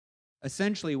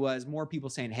essentially was more people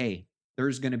saying, hey,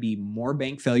 there's going to be more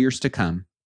bank failures to come.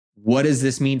 What does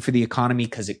this mean for the economy?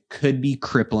 Because it could be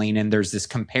crippling. And there's this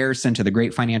comparison to the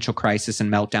great financial crisis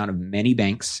and meltdown of many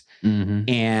banks. Mm-hmm.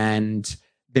 And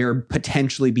there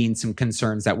potentially being some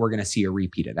concerns that we're going to see a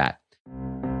repeat of that.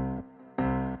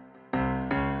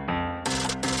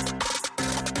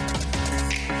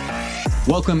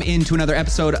 Welcome into another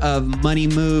episode of Money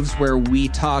Moves, where we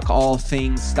talk all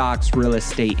things stocks, real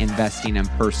estate, investing, and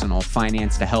personal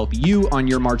finance to help you on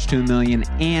your march to $1 million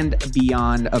and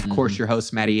beyond. Of course, your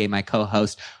host, Matty A., my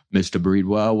co-host, Mr.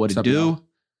 Breedwell. What to do?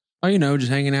 Oh,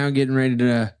 just hanging out, getting ready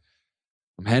to...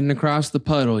 I'm heading across the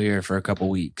puddle here for a couple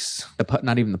weeks.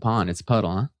 Not even the pond, it's a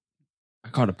puddle, huh? I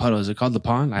call it a puddle. Is it called the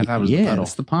pond? I thought it was the puddle.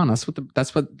 It's the pond.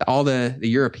 That's what all the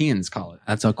Europeans call it.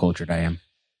 That's how cultured I am.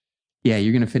 Yeah,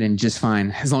 you're going to fit in just fine.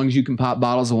 As long as you can pop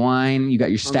bottles of wine, you got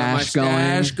your stash going.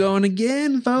 Stash going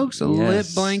again, folks. The lip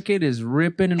blanket is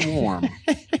ripping and warm.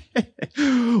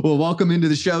 Well, welcome into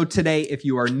the show today. If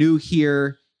you are new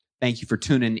here, thank you for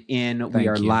tuning in. We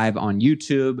are live on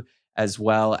YouTube, as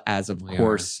well as, of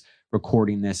course,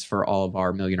 recording this for all of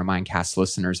our Millionaire Mindcast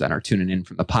listeners that are tuning in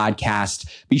from the podcast.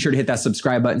 Be sure to hit that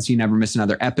subscribe button so you never miss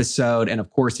another episode. And of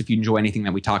course, if you enjoy anything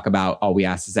that we talk about, all we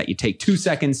ask is that you take 2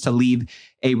 seconds to leave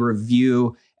a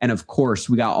review. And of course,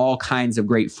 we got all kinds of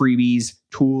great freebies,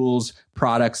 tools,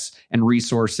 products, and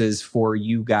resources for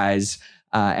you guys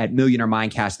at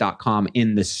millionairemindcast.com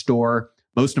in the store.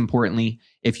 Most importantly,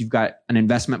 if you've got an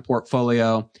investment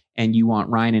portfolio and you want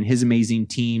Ryan and his amazing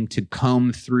team to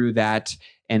comb through that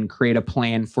and create a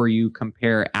plan for you,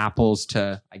 compare apples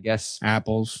to, I guess,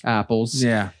 apples.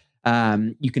 Yeah.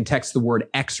 You can text the word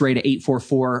X-ray to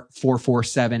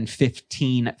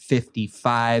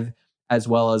 844-447-1555, as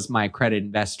well as my accredited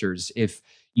investors. If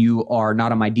you are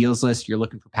not on my deals list, you're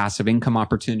looking for passive income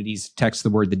opportunities, text the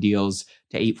word the deals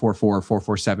to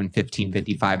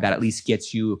 844-447-1555. That at least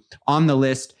gets you on the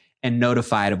list and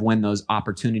notified of when those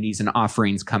opportunities and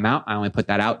offerings come out. I only put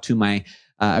that out to my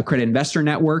accredited investor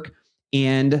network.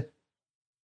 And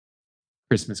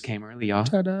Christmas came early, y'all.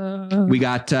 Ta-da. We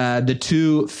got the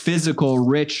 2 physical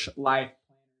Rich Life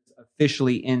planners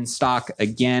officially in stock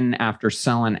again after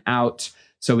selling out.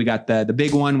 So we got the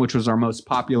big one, which was our most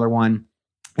popular one,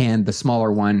 and the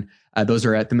smaller one. Those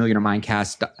are at the Millionaire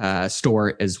Mindcast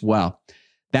store as well.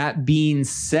 That being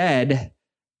said,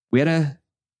 we had a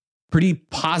pretty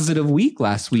positive week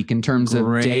last week in terms of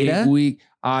data. Week.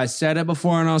 I said it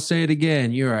before and I'll say it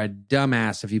again. You're a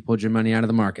dumbass if you pulled your money out of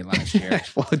the market last year.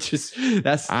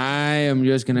 I am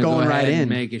just going to go ahead and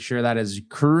make sure that is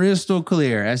crystal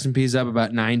clear. S&P's up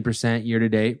about 9% year to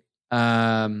date.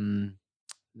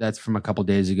 That's from a couple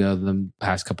days ago. The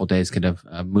past couple days could have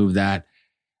moved that.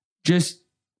 Just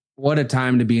what a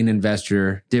time to be an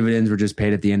investor. Dividends were just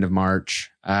paid at the end of March.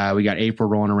 We got April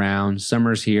rolling around.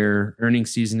 Summer's here.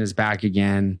 Earnings season is back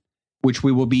again, which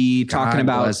we will be talking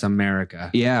about. Bless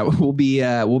America. Yeah, we'll be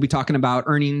talking about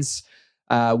earnings.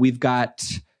 We've got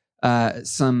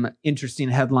some interesting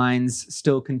headlines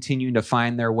still continuing to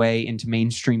find their way into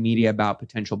mainstream media about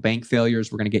potential bank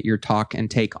failures. We're going to get your talk and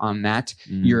take on that,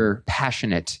 your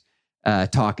passionate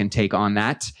talk and take on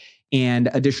that, and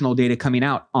additional data coming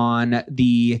out on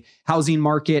the housing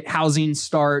market, housing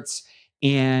starts,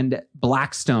 and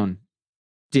Blackstone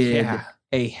did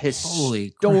a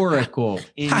historical,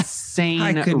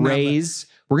 insane raise.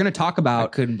 We're going to talk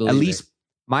about at least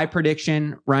my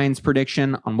prediction, Ryan's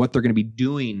prediction on what they're going to be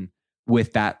doing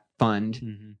with that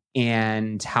fund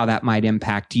and how that might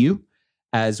impact you,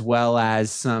 as well as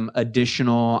some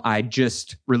additional. I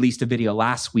just released a video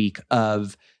last week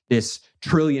of this $1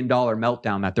 trillion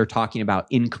meltdown that they're talking about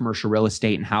in commercial real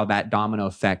estate and how that domino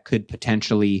effect could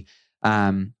potentially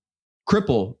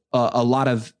cripple a lot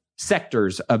of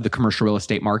sectors of the commercial real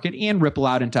estate market and ripple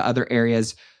out into other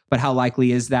areas. But how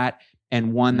likely is that?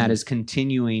 And one that is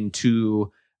continuing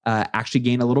to actually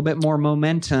gain a little bit more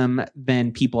momentum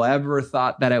than people ever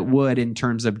thought that it would in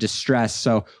terms of distress.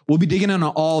 So we'll be digging into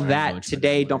all that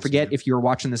today. Don't forget, if you're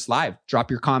watching this live, drop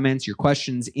your comments, your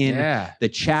questions in the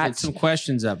chat. Get some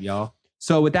questions up, y'all.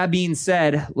 So with that being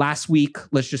said, last week,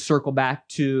 let's just circle back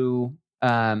to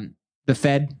the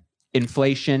Fed.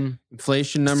 Inflation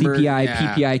number, CPI,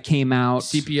 PPI came out.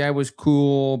 CPI was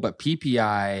cool, but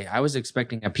PPI, I was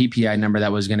expecting a PPI number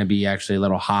that was going to be actually a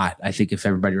little hot. I think if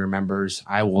everybody remembers,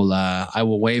 I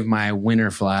will wave my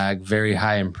winner flag very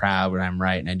high and proud when I'm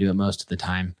right, and I do it most of the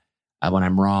time. When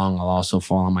I'm wrong, I'll also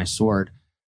fall on my sword.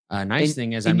 Nice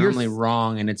thing is I'm normally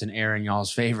wrong, and it's an error in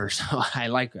y'all's favor, so I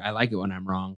like it when I'm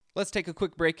wrong. Let's take a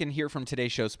quick break and hear from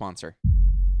today's show sponsor.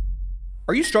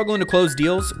 Are you struggling to close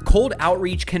deals? Cold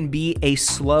outreach can be a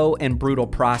slow and brutal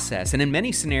process, and in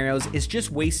many scenarios, it's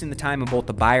just wasting the time of both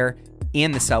the buyer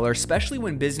and the seller, especially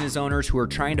when business owners who are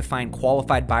trying to find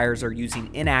qualified buyers are using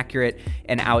inaccurate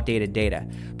and outdated data.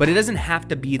 But it doesn't have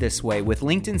to be this way. With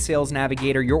LinkedIn Sales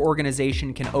Navigator, your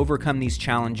organization can overcome these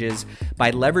challenges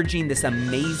by leveraging this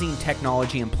amazing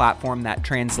technology and platform that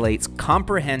translates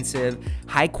comprehensive,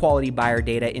 high-quality buyer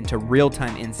data into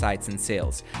real-time insights in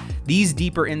sales. These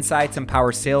deeper insights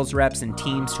empower sales reps and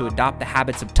teams to adopt the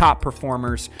habits of top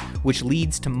performers, which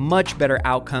leads to much better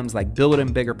outcomes like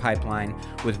building bigger pipeline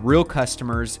with real customers,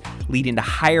 leading to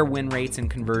higher win rates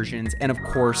and conversions, and of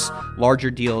course,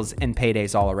 larger deals and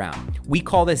paydays all around. We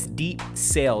call this deep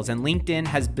sales, and LinkedIn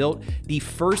has built the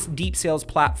first deep sales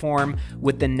platform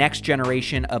with the next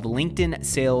generation of LinkedIn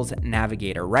Sales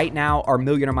Navigator. Right now, our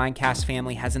Millionaire Mindcast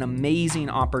family has an amazing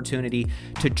opportunity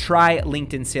to try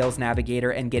LinkedIn Sales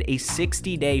Navigator and get a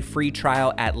 60-day free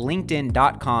trial at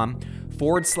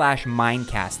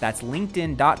linkedin.com/Mindcast. That's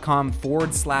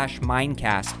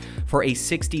linkedin.com/Mindcast for a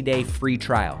 60-day free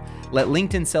trial. Let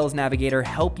LinkedIn Sales Navigator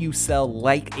help you sell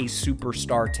like a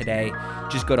superstar today.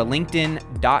 Just go to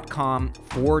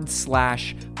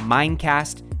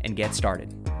linkedin.com/Mindcast and get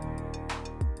started.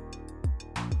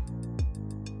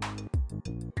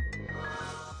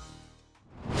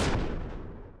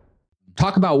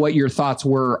 Talk about what your thoughts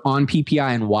were on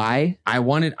PPI and why. I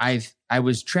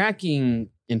was tracking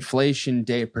inflation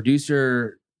data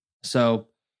producer. So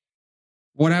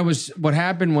what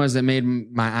happened was that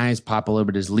made my eyes pop a little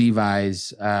bit is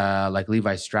Levi's, like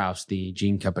Levi Strauss, the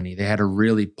jean company. They had a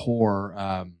really poor,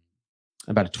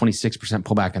 about a 26%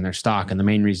 pullback in their stock. And the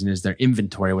main reason is their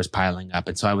inventory was piling up.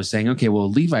 And so I was saying, okay, well,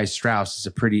 Levi Strauss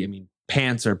is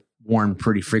pants are worn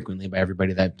pretty frequently by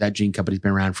everybody. That jean company's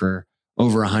been around for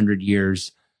over 100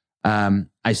 years.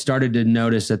 I started to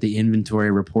notice that the inventory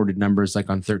reported numbers like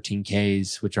on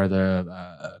 13Ks, which are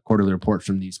the quarterly reports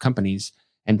from these companies,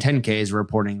 and 10Ks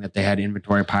reporting that they had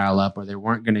inventory pile up or they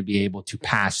weren't going to be able to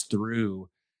pass through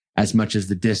as much as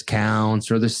the discounts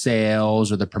or the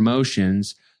sales or the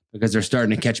promotions because they're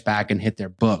starting to catch back and hit their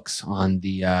books on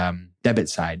the debit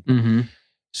side. Mm-hmm.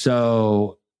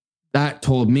 So that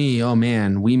told me, oh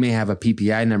man, we may have a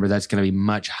PPI number that's going to be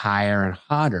much higher and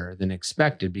hotter than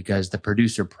expected because the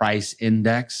producer price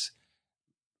index,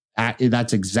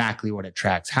 that's exactly what it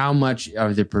tracks. How much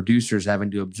are the producers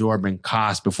having to absorb in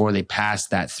cost before they pass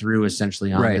that through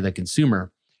essentially onto the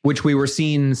consumer? Which we were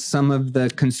seeing some of the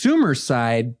consumer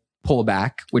side pull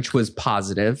back, which was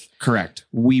positive. Correct.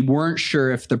 We weren't sure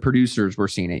if the producers were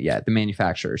seeing it yet, the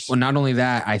manufacturers. Well, not only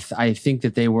that, I think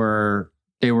that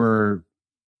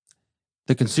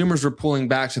the consumers were pulling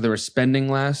back, so they were spending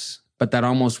less, but that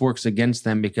almost works against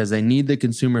them because they need the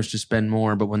consumers to spend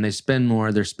more. But when they spend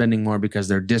more, they're spending more because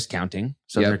they're discounting.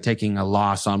 So they're taking a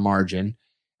loss on margin.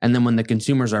 And then when the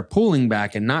consumers are pulling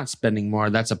back and not spending more,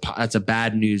 that's a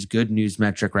bad news, good news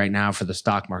metric right now for the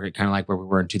stock market, kind of like where we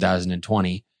were in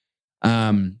 2020.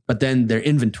 But then their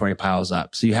inventory piles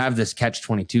up. So you have this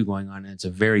catch-22 going on, and it's a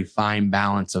very fine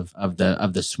balance of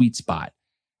the sweet spot.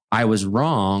 I was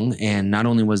wrong, and not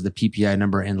only was the PPI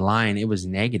number in line, it was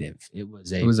negative. It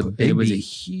was a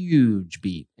huge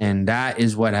beat, and that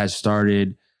is what has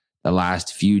started the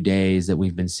last few days that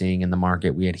we've been seeing in the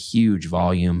market. We had huge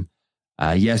volume.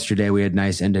 Yesterday we had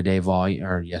nice end of day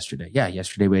volume, yesterday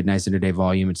we had nice end of day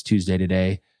volume. It's Tuesday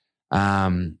today.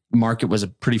 Market was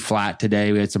pretty flat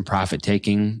today. We had some profit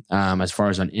taking as far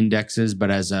as on indexes,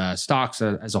 but as stocks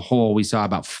as a whole, we saw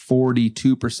about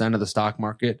 42% of the stock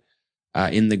market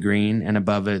in the green, and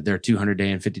above it, their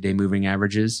 200-day and 50-day moving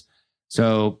averages.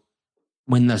 So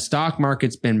when the stock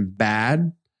market's been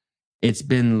bad, it's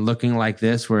been looking like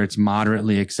this, where it's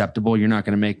moderately acceptable. You're not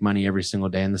going to make money every single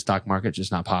day in the stock market. It's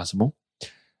just not possible.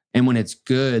 And when it's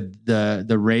good,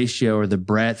 the ratio or the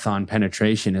breadth on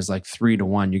penetration is like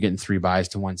 3-to-1. You're getting 3 buys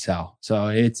to 1 sell. So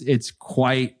it's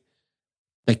quite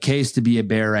the case to be a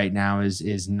bear right now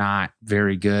is not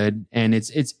very good. And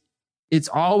it's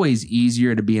always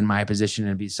easier to be in my position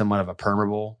and be somewhat of a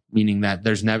permeable, meaning that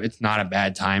it's not a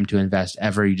bad time to invest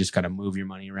ever. You just got to move your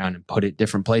money around and put it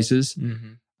different places.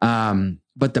 Mm-hmm.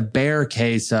 But the bear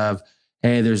case of,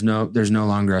 hey, there's no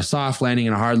longer a soft landing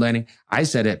and a hard landing. I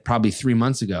said it probably 3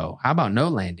 months ago. How about no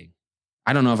landing?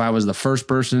 I don't know if I was the first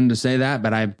person to say that,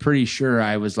 but I'm pretty sure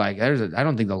I was like, I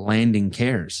don't think the landing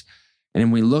cares. And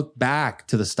when we look back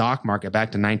to the stock market,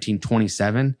 back to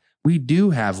 1927, we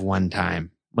do have one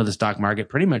time where the stock market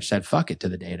pretty much said, fuck it to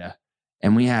the data.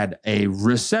 And we had a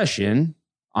recession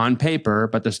on paper,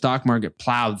 but the stock market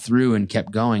plowed through and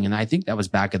kept going. And I think that was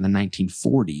back in the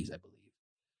 1940s, I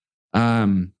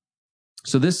believe.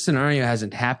 So this scenario has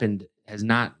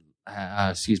not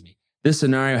this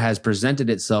scenario has presented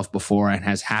itself before and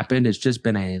has happened. It's just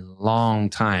been a long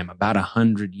time, about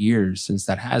 100 years since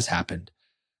that has happened.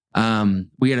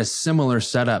 We had a similar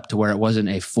setup to where it wasn't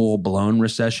a full-blown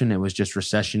recession. It was just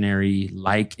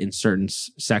recessionary-like in certain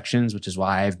sections, which is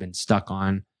why I've been stuck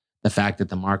on the fact that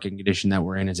the market condition that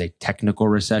we're in is a technical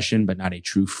recession, but not a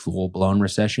true full-blown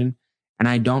recession. And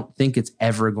I don't think it's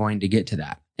ever going to get to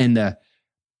that. And the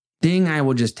thing I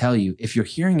will just tell you, if you're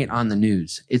hearing it on the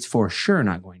news, it's for sure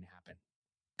not going to happen.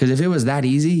 Because if it was that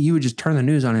easy, you would just turn the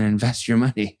news on and invest your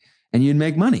money and you'd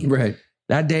make money. Right.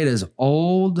 That data is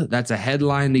old. That's a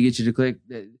headline to get you to click.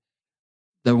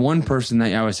 The one person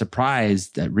that I was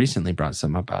surprised that recently brought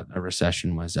something up about a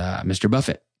recession was Mr.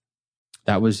 Buffett.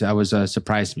 That was a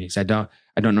surprise to me because I don't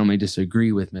normally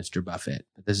disagree with Mr. Buffett,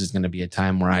 but this is going to be a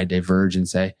time where I diverge and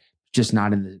say it's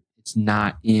not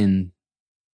in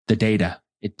the data.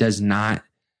 It does not.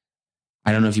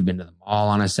 I don't know if you've been to the mall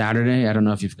on a Saturday. I don't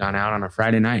know if you've gone out on a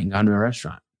Friday night and gone to a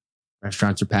restaurant.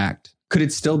 Restaurants are packed. Could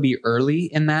it still be early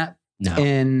in that? No.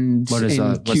 And in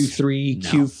Q3, no.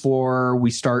 Q4,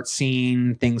 we start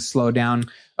seeing things slow down.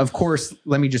 Of course,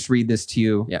 let me just read this to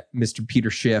you. Yep. Mr. Peter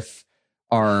Schiff,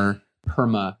 our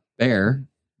perma bear.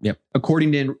 Yep.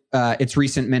 According to its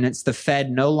recent minutes, the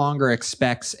Fed no longer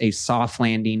expects a soft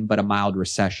landing, but a mild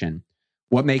recession.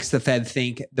 What makes the Fed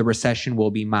think the recession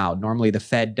will be mild? Normally, the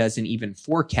Fed doesn't even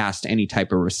forecast any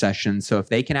type of recession. So if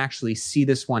they can actually see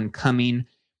this one coming,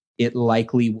 it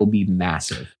likely will be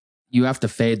massive. You have to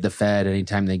fade the Fed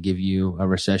anytime they give you a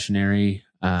recessionary,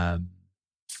 I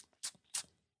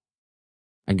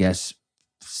guess,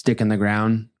 stick in the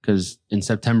ground. Because in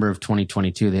September of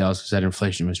 2022, they also said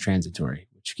inflation was transitory,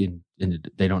 which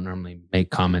they don't normally make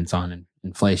comments on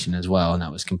inflation as well. And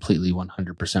that was completely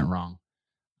 100% wrong.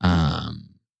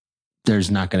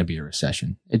 There's not going to be a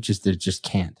recession. It just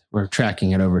can't. We're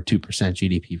tracking at over 2%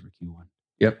 GDP for Q1.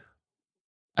 Yep.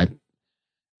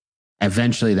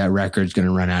 Eventually, that record's going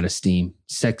to run out of steam.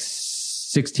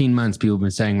 16 months, people have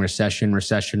been saying recession. And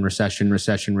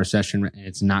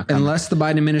it's not coming. Unless the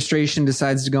Biden administration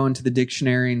decides to go into the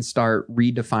dictionary and start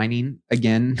redefining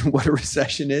again what a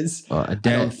recession is. Well, I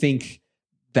don't think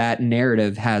that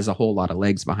narrative has a whole lot of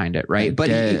legs behind it, right?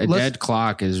 But a dead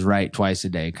clock is right twice a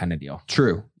day kind of deal.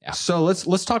 True. Yeah. So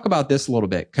let's talk about this a little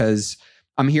bit because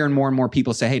I'm hearing more and more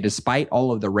people say, hey, despite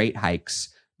all of the rate hikes,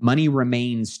 money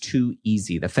remains too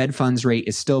easy. The Fed funds rate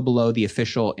is still below the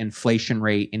official inflation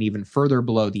rate and even further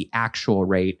below the actual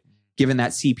rate. Given that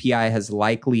CPI has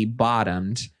likely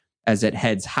bottomed as it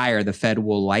heads higher, the Fed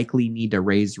will likely need to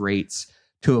raise rates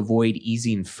to avoid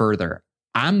easing further.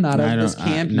 I'm not of this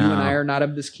camp. No. You and I are not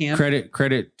of this camp.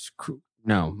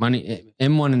 No, money,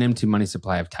 M1 and M2 money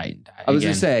supply have tightened. I was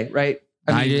going to say, right?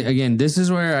 This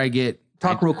is where I get...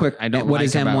 Talk real quick. What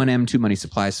is M1, M2 money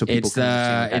supply? So people can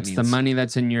understand what that means. The money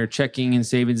that's in your checking and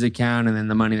savings account, and then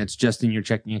the money that's just in your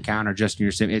checking account or just in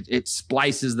your savings. It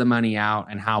splices the money out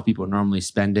and how people normally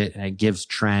spend it, and it gives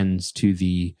trends to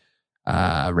the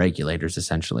regulators.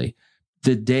 Essentially,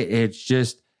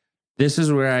 this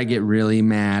is where I get really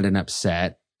mad and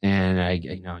upset, and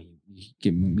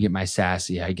you get my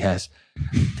sassy, I guess.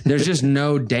 There's just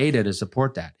no data to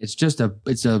support that. It's just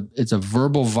it's a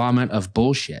verbal vomit of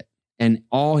bullshit. And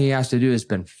all he has to do is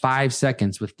spend 5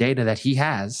 seconds with data that he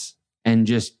has and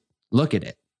just look at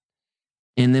it.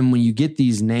 And then when you get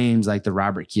these names like the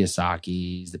Robert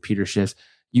Kiyosaki's, the Peter Schiffs,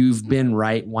 you've been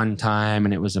right one time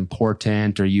and it was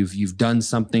important, or you've done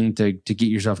something to get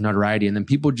yourself notoriety. And then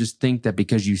people just think that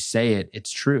because you say it,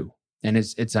 it's true. And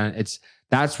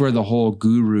that's where the whole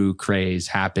guru craze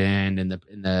happened.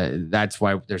 And that's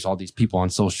why there's all these people on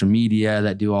social media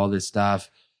that do all this stuff.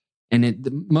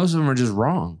 And most of them are just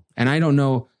wrong. And I don't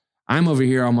know, I'm over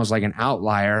here almost like an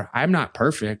outlier. I'm not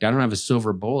perfect. I don't have a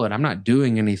silver bullet. I'm not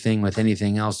doing anything with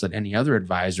anything else that any other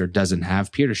advisor doesn't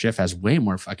have. Peter Schiff has way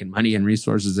more fucking money and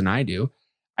resources than I do.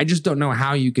 I just don't know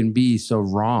how you can be so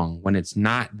wrong when it's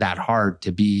not that hard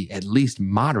to be at least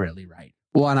moderately right.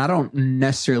 Well, and I don't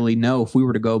necessarily know if we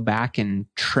were to go back and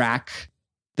track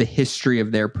the history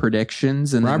of their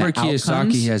predictions and Robert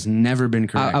Kiyosaki has never been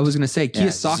correct. I was going to say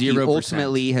Kiyosaki 0%.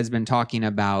 Ultimately has been talking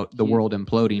about the world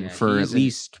imploding for at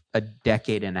least a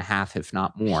decade and a half, if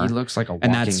not more. He looks like a walking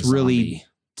and that's really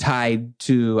tied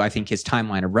to, I think, his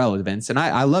timeline of relevance. And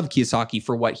I love Kiyosaki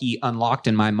for what he unlocked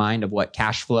in my mind of what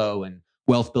cash flow and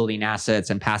wealth building assets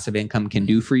and passive income can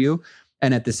do for you.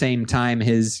 And at the same time,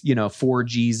 his 4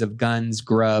 G's of guns,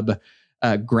 grub,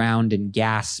 ground and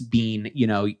gas being,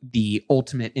 the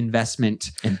ultimate investment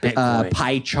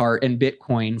pie chart and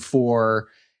Bitcoin for,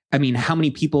 how many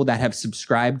people that have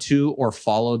subscribed to or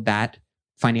followed that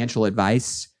financial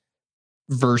advice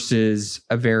versus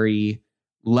a very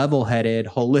level-headed,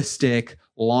 holistic,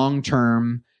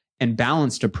 long-term, and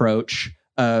balanced approach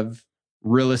of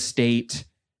real estate,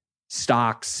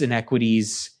 stocks and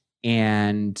equities,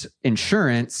 and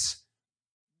insurance,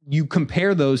 you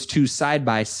compare those two side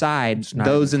by side,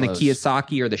 those in the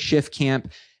Kiyosaki or the Shift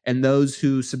camp, and those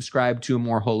who subscribe to a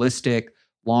more holistic,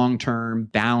 long-term,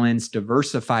 balanced,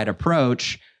 diversified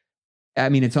approach. I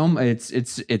mean,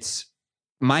 it's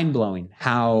mind-blowing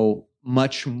how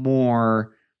much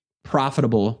more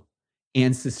profitable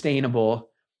and sustainable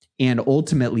and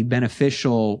ultimately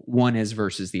beneficial one is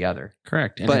versus the other.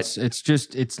 Correct. And but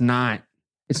it's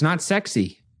not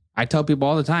sexy. I tell people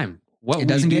all the time, it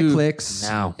doesn't get clicks.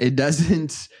 No, it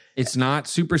doesn't. It's not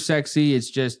super sexy. It's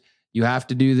just, you have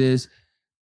to do this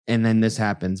and then this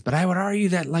happens. But I would argue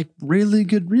that like really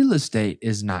good real estate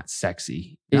is not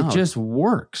sexy. No. It just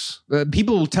works.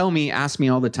 People ask me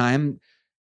all the time,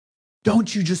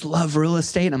 don't you just love real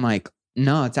estate? I'm like,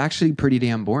 no, it's actually pretty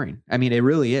damn boring. I mean, it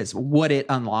really is. What it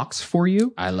unlocks for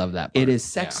you, I love that part. It is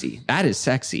sexy. Yeah. That is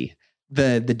sexy.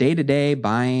 The day-to-day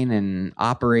buying and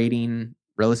operating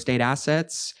real estate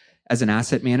assets as an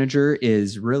asset manager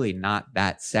is really not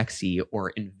that sexy or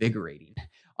invigorating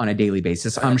on a daily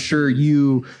basis. I'm sure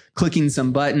you clicking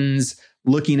some buttons,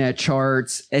 looking at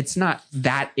charts, it's not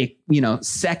that,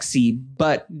 sexy,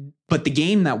 but the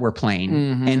game that we're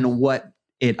playing and what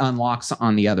it unlocks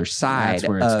on the other side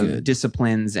of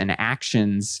disciplines and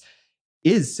actions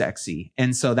is sexy.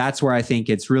 And so that's where I think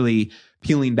it's really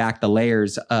peeling back the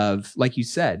layers of, like you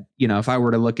said, if I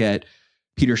were to look at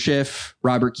Peter Schiff,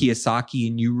 Robert Kiyosaki,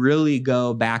 and you really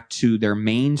go back to their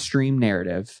mainstream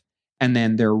narrative and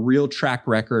then their real track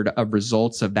record of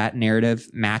results of that narrative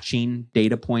matching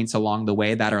data points along the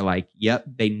way that are like, yep,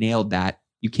 they nailed that.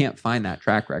 You can't find that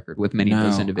track record with many of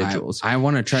those individuals. I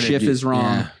want to try to Schiff is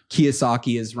wrong. Yeah.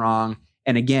 Kiyosaki is wrong.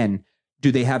 And again,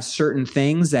 do they have certain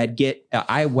things that get,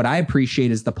 what I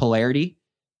appreciate is the polarity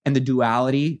and the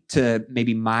duality to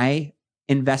maybe my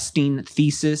investing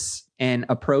thesis and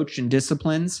approach and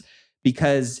disciplines,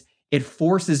 because it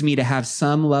forces me to have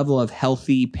some level of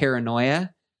healthy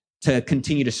paranoia to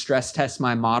continue to stress test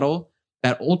my model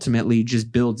that ultimately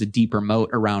just builds a deeper moat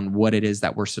around what it is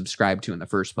that we're subscribed to in the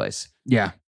first place.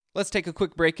 Yeah. Let's take a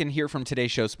quick break and hear from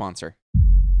today's show sponsor.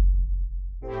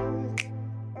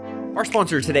 Our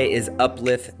sponsor today is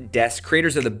Uplift Desk,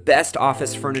 creators of the best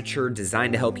office furniture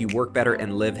designed to help you work better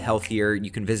and live healthier.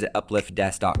 You can visit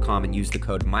upliftdesk.com and use the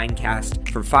code MINDCAST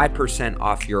for 5%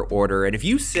 off your order. And if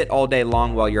you sit all day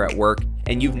long while you're at work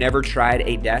and you've never tried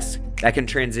a desk that can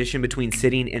transition between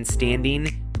sitting and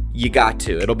standing, you got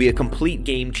to. It'll be a complete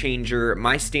game changer.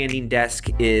 My standing desk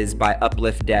is by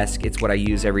Uplift Desk. It's what I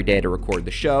use every day to record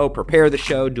the show, prepare the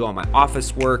show, do all my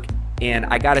office work. And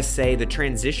I gotta say, the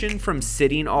transition from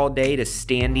sitting all day to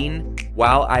standing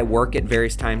while I work at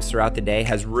various times throughout the day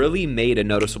has really made a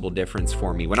noticeable difference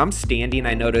for me. When I'm standing,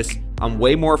 I notice I'm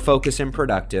way more focused and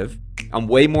productive. I'm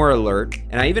way more alert.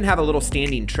 And I even have a little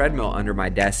standing treadmill under my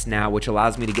desk now, which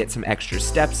allows me to get some extra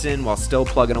steps in while still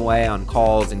plugging away on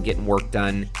calls and getting work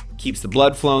done. Keeps the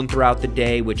blood flowing throughout the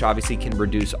day, which obviously can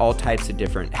reduce all types of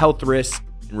different health risks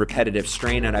and repetitive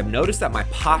strain. And I've noticed that my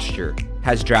posture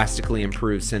has drastically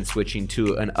improved since switching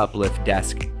to an Uplift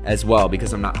desk as well,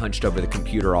 because I'm not hunched over the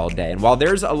computer all day. And while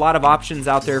there's a lot of options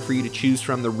out there for you to choose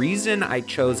from, the reason I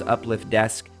chose Uplift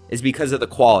Desk is because of the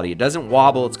quality. It doesn't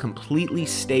wobble. It's completely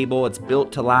stable. It's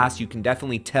built to last. You can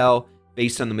definitely tell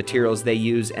based on the materials they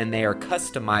use, and they are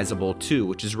customizable too,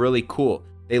 which is really cool.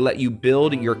 They let you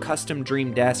build your custom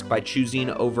dream desk by choosing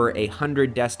over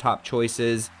 100 desktop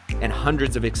choices and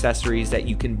hundreds of accessories that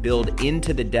you can build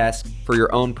into the desk for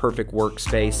your own perfect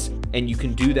workspace. And you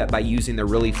can do that by using the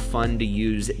really fun to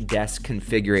use desk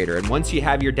configurator. And once you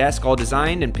have your desk all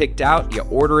designed and picked out, you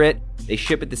order it. They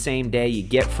ship it the same day. You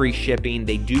get free shipping.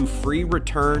 They do free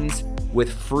returns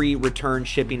with free return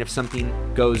shipping if something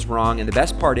goes wrong. And the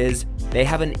best part is they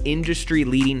have an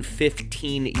industry-leading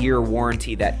 15-year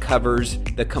warranty that covers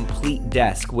the complete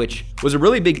desk, which was a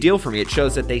really big deal for me. It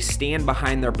shows that they stand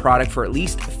behind their product for at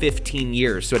least 15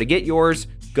 years. So to get yours,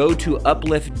 go to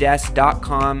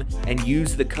upliftdesk.com and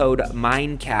use the code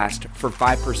MINDCAST for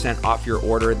 5% off your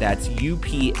order. That's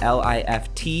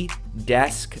UPLIFT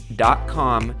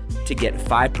desk.com to get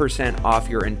 5% off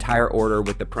your entire order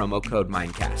with the promo code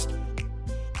MINDCAST.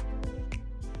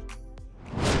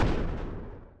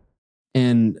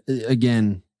 And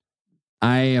again,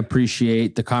 I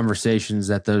appreciate the conversations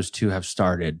that those two have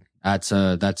started. That's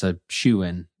a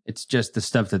shoo-in. It's just the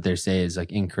stuff that they say is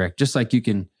like incorrect. Just like you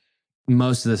can,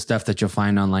 most of the stuff that you'll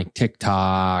find on like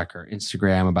TikTok or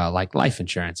Instagram about like life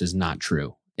insurance is not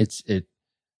true.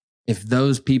 If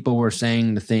those people were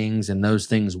saying the things and those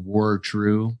things were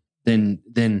true,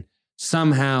 then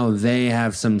somehow they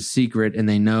have some secret and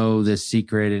they know this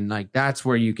secret. And like, that's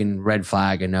where you can red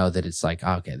flag and know that it's like,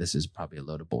 okay, this is probably a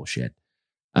load of bullshit.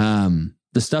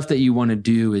 The stuff that you want to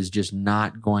do is just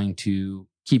not going to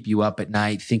keep you up at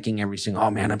night thinking every single,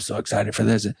 oh man, I'm so excited for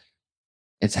this.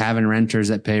 It's having renters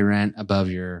that pay rent above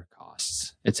your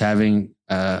costs. It's having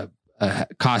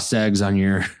cost segs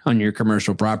on your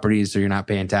commercial properties so you're not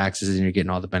paying taxes and you're getting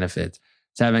all the benefits.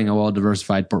 It's having a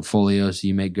well-diversified portfolio so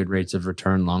you make good rates of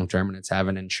return long-term, and it's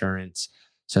having insurance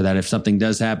so that if something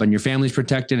does happen, your family's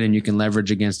protected and you can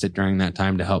leverage against it during that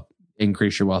time to help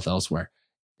increase your wealth elsewhere.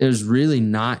 There's really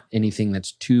not anything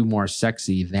that's too more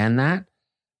sexy than that,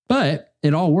 but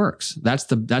it all works. That's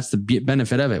the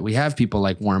benefit of it. We have people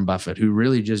like Warren Buffett who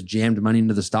really just jammed money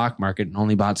into the stock market and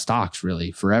only bought stocks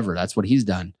really forever. That's what he's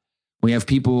done. We have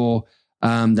people we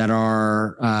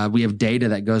have data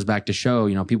that goes back to show,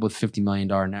 people with $50 million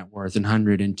net worth and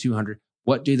 100 and 200,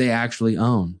 what do they actually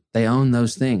own? They own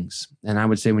those things. And I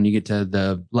would say when you get to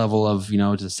the level of, to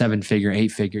 7-figure,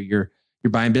 8-figure, you're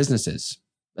buying businesses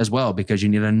as well, because you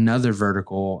need another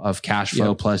vertical of cash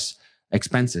flow plus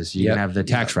expenses. You can have the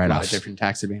tax write-offs. A lot of different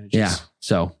tax advantages. Yeah.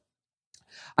 So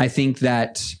I think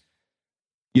that,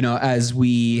 as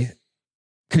we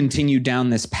continue down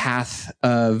this path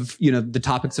of, the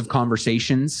topics of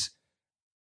conversations,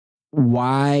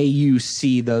 why you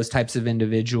see those types of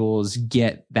individuals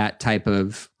get that type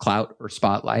of clout or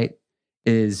spotlight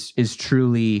is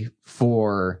truly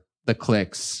for the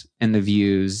clicks and the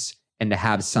views, and to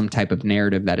have some type of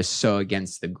narrative that is so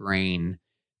against the grain,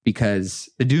 because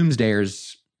the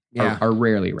doomsdayers are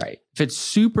rarely right. If it's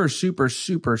super, super,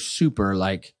 super, super,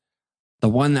 like the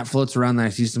one that floats around that I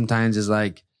see sometimes is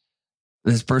like,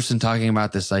 this person talking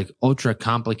about this like ultra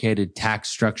complicated tax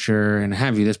structure and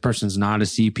have you, this person's not a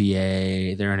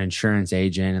CPA, they're an insurance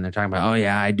agent, and they're talking about, oh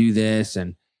yeah, I do this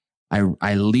and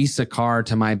I lease a car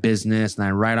to my business and I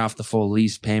write off the full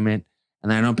lease payment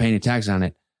and I don't pay any tax on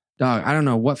it. Dog, I don't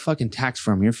know what fucking tax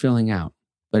form you're filling out,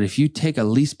 but if you take a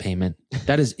lease payment,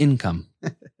 that is income.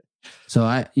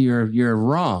 So you're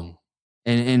wrong.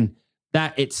 And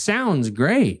that it sounds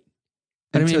great.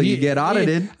 But until you get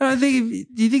audited. Do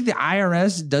you think the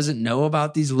IRS doesn't know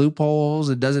about these loopholes?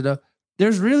 It doesn't know.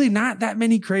 There's really not that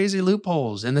many crazy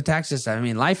loopholes in the tax system. I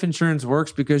mean, life insurance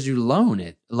works because you loan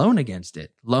against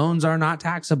it. Loans are not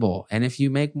taxable. And if you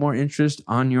make more interest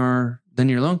than your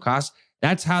loan costs,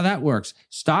 that's how that works.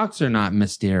 Stocks are not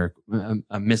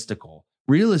mystical.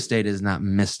 Real estate is not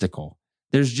mystical.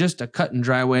 There's just a cut and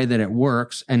dry way that it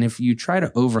works. And if you try to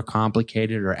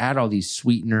overcomplicate it or add all these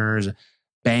sweeteners,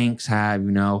 banks have,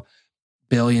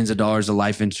 billions of dollars of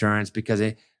life insurance because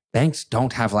banks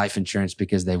don't have life insurance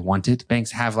because they want it.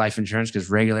 Banks have life insurance because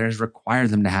regulators require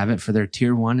them to have it for their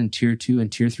tier 1 and tier 2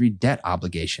 and tier 3 debt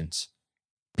obligations.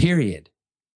 Period.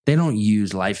 They don't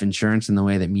use life insurance in the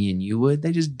way that me and you would.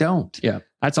 They just don't. Yeah.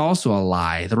 That's also a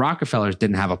lie. The Rockefellers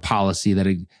didn't have a policy that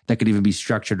could even be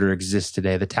structured or exist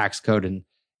today. The tax code and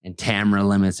TAMRA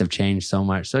limits have changed so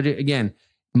much. So again,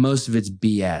 most of it's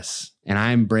BS. And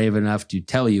I'm brave enough to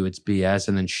tell you it's BS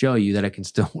and then show you that it can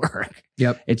still work.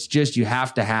 Yep. It's just you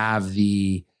have to have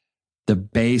the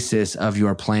basis of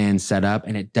your plan set up,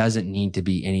 and it doesn't need to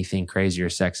be anything crazy or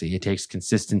sexy. It takes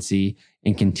consistency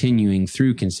and continuing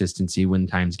through consistency when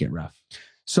times get rough.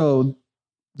 So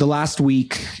the last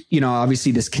week,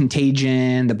 obviously this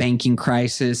contagion, the banking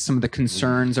crisis, some of the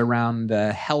concerns around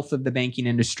the health of the banking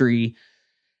industry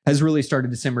has really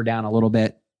started to simmer down a little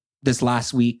bit. This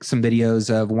last week, some videos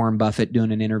of Warren Buffett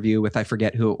doing an interview with, I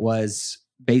forget who it was.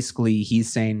 Basically,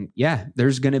 he's saying, yeah,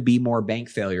 there's going to be more bank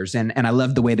failures. And I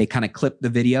love the way they kind of clipped the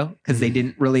video because they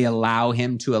didn't really allow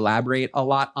him to elaborate a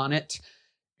lot on it.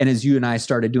 And as you and I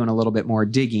started doing a little bit more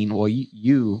digging, well,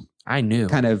 I knew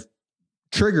kind of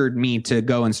triggered me to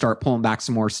go and start pulling back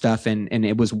some more stuff. And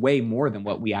it was way more than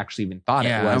what we actually even thought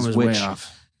it was, way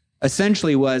off.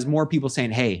 Essentially was more people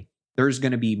saying, hey, there's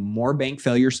going to be more bank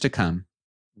failures to come.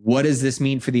 What does this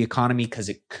mean for the economy? Because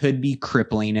it could be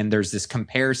crippling. And there's this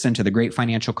comparison to the great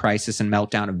financial crisis and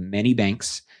meltdown of many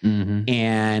banks. Mm-hmm.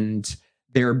 And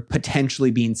there potentially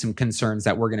being some concerns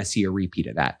that we're going to see a repeat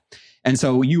of that. And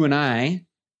so you and I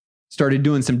started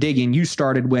doing some digging. You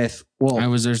started with, I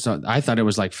was there. So I thought it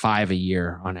was like 5 a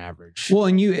year on average. Well,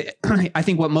 and I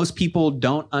think what most people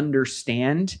don't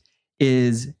understand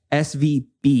is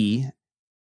SVB,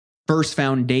 First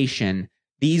Foundation.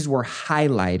 These were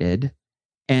highlighted.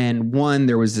 And one,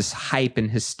 there was this hype and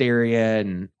hysteria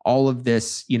and all of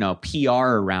this, PR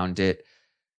around it,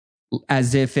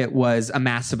 as if it was a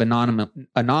massive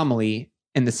anomaly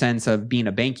in the sense of being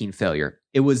a banking failure.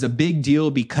 It was a big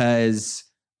deal because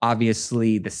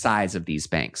obviously the size of these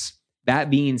banks. That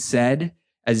being said,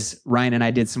 as Ryan and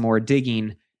I did some more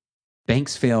digging,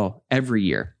 banks fail every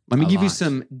year. Let me give you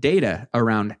some data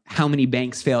around how many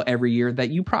banks fail every year that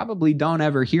you probably don't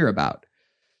ever hear about.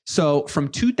 So from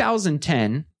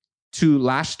 2010 to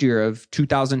last year of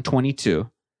 2022,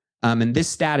 and this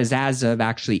stat is as of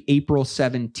actually April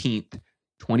 17th,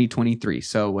 2023.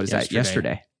 So what is that?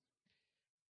 Yesterday.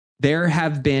 There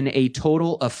have been a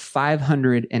total of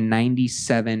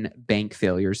 597 bank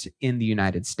failures in the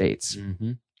United States.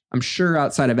 Mm-hmm. I'm sure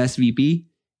outside of SVB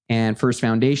and First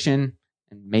Foundation,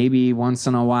 and maybe once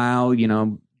in a while,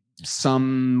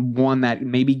 someone that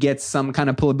maybe gets some kind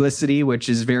of publicity, which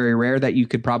is very rare that you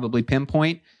could probably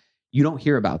pinpoint, you don't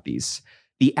hear about these.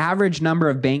 The average number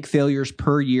of bank failures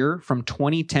per year from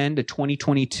 2010 to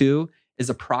 2022 is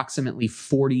approximately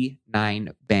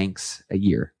 49 banks a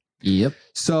year. Yep.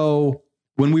 So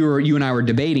when you and I were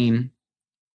debating,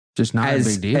 just not a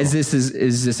big deal. Is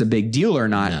this a big deal or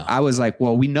not? No. I was like,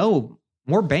 well, we know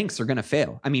more banks are going to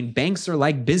fail. I mean, banks are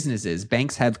like businesses.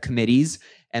 Banks have committees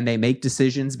and they make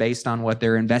decisions based on what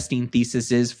their investing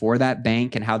thesis is for that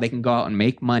bank and how they can go out and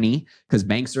make money, because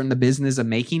banks are in the business of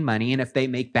making money. And if they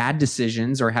make bad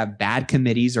decisions or have bad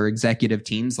committees or executive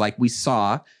teams, like we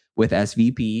saw with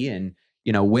SVP and,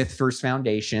 with First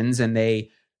Foundations, and they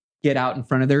get out in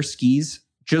front of their skis,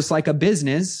 just like a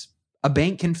business, a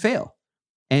bank can fail.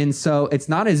 And so it's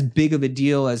not as big of a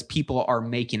deal as people are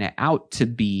making it out to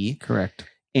be. Correct.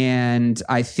 And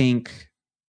I think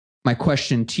my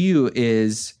question to you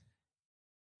is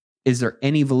there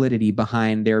any validity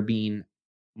behind there being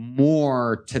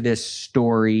more to this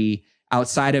story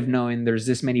outside of knowing there's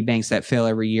this many banks that fail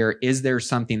every year? Is there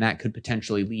something that could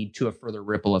potentially lead to a further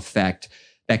ripple effect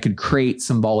that could create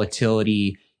some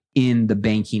volatility in the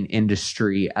banking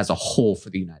industry as a whole for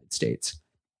the United States?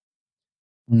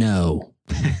 No.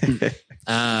 If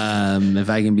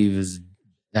I can be,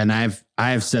 and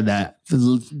I've said that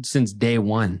since day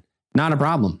one, not a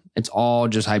problem. It's all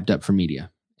just hyped up for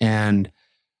media. And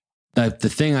the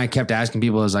thing I kept asking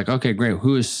people is like, okay, great.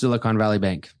 Who is Silicon Valley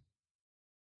Bank?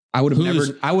 I would have never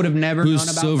known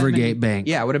about Silvergate Bank?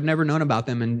 Yeah, I would have never known about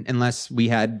them unless we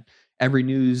had every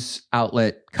news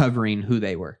outlet covering who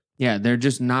they were. Yeah, they're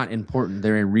just not important.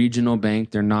 They're a regional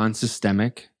bank. They're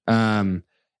non-systemic. And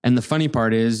the funny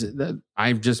part is that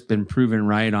I've just been proven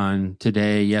right on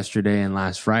today, yesterday, and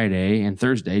last Friday and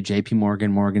Thursday. JP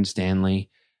Morgan, Morgan Stanley,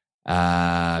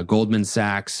 Goldman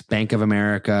Sachs, Bank of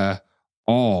America,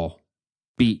 all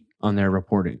beat on their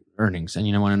reported earnings. And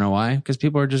you want to know why? Because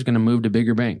people are just going to move to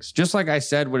bigger banks. Just like I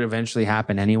said would eventually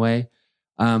happen anyway.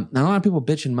 Now, a lot of people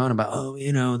bitch and moan about,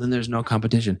 then there's no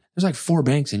competition. There's like 4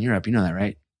 banks in Europe. You know that,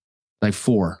 right? Like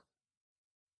 4.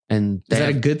 And is that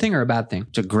a good thing or a bad thing?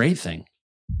 It's a great thing.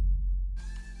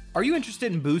 Are you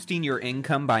interested in boosting your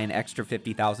income by an extra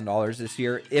 $50,000 this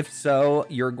year? If so,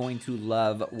 you're going to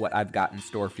love what I've got in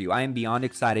store for you. I am beyond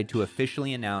excited to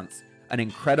officially announce an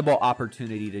incredible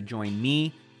opportunity to join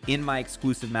me in my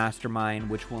exclusive mastermind,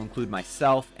 which will include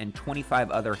myself and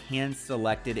 25 other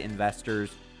hand-selected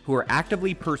investors who are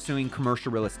actively pursuing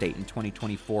commercial real estate in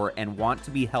 2024 and want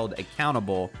to be held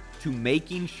accountable to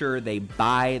making sure they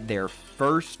buy their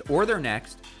first or their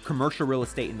next commercial real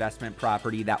estate investment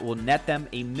property that will net them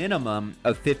a minimum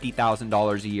of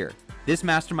 $50,000 a year. This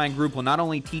mastermind group will not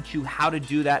only teach you how to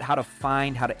do that, how to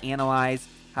find, how to analyze,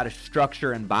 how to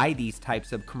structure and buy these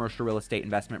types of commercial real estate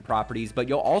investment properties, but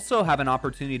you'll also have an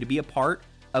opportunity to be a part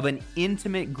of an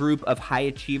intimate group of high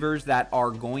achievers that are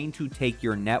going to take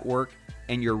your network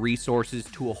and your resources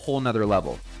to a whole nother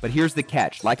level. But here's the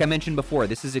catch. Like I mentioned before,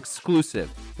 this is exclusive.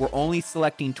 We're only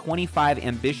selecting 25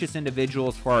 ambitious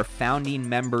individuals for our founding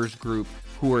members group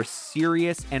who are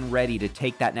serious and ready to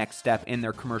take that next step in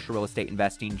their commercial real estate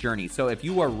investing journey. So if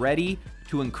you are ready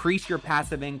to increase your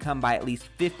passive income by at least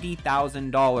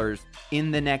 $50,000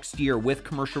 in the next year with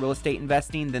commercial real estate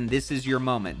investing, then this is your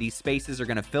moment. These spaces are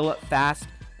going to fill up fast.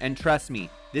 And trust me,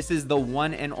 this is the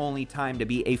one and only time to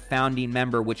be a founding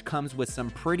member, which comes with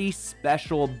some pretty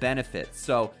special benefits.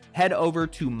 So head over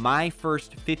to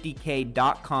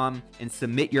myfirst50k.com and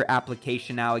submit your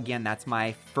application now. Again, that's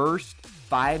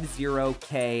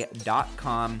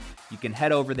myfirst50k.com. You can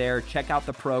head over there, check out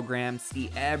the program,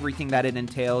 see everything that it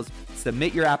entails,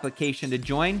 submit your application to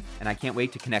join, and I can't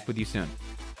wait to connect with you soon.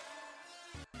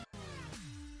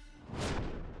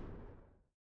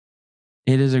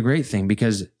 It is a great thing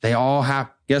because they all have,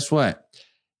 guess what?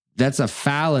 That's a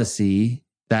fallacy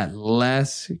that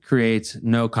less creates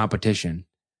no competition,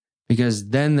 because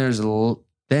then there's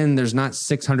not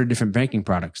 600 different banking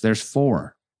products. There's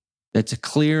 4. That's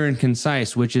clear and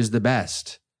concise, which is the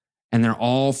best. And they're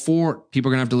all 4. People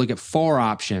are going to have to look at 4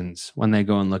 options when they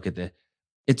go and look at it.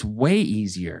 It's way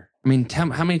easier. I mean,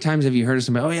 how many times have you heard of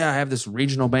somebody, oh yeah, I have this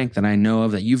regional bank that I know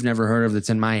of that you've never heard of that's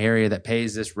in my area that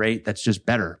pays this rate that's just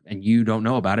better, and you don't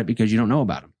know about it because you don't know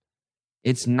about them.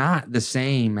 It's not the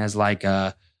same as like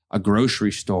a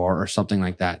grocery store or something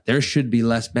like that. There should be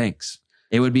less banks.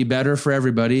 It would be better for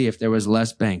everybody if there was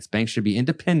less banks. Banks should be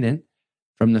independent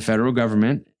from the federal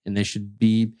government, and they should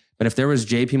be, but if there was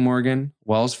JP Morgan,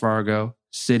 Wells Fargo,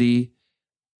 Citi,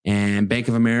 and Bank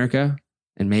of America,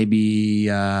 and maybe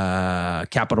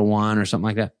Capital One or something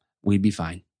like that, we'd be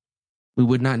fine. We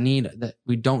would not need that.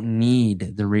 We don't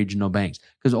need the regional banks,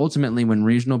 because ultimately when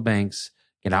regional banks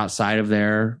get outside of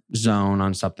their zone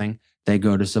on something, they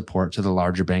go to support to the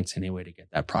larger banks anyway to get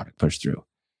that product pushed through.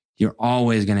 You're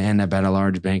always going to end up at a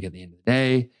large bank at the end of the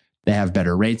day. They have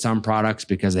better rates on products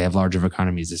because they have larger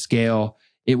economies of scale.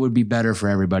 It would be better for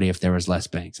everybody if there was less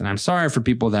banks. And I'm sorry for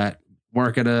people that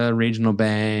work at a regional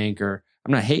bank, or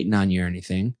I'm not hating on you or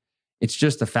anything. It's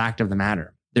just the fact of the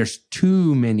matter. There's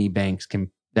too many banks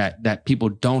that people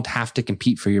don't have to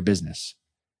compete for your business.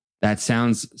 That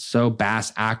sounds so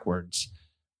bass-ackwards,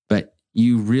 but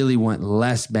you really want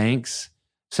less banks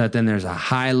so that then there's a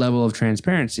high level of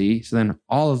transparency. So then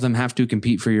all of them have to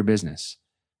compete for your business.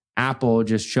 Apple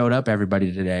just showed up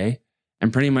everybody today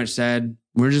and pretty much said,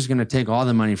 we're just going to take all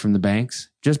the money from the banks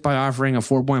just by offering a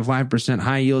 4.5%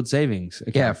 high yield savings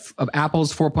account. Yeah,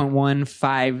 Apple's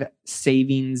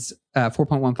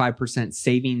 4.15%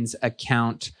 savings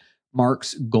account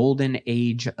marks golden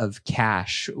age of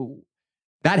cash.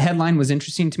 That headline was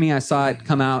interesting to me. I saw it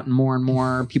come out and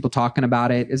more people talking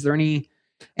about it. Is there anything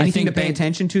to pay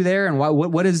attention to there? And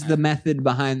what is the method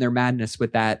behind their madness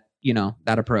with that,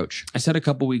 that approach? I said a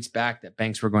couple weeks back that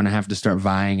banks were going to have to start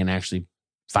vying and actually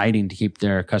fighting to keep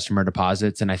their customer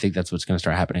deposits. And I think that's what's going to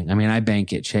start happening. I mean, I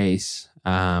bank at Chase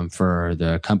for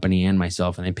the company and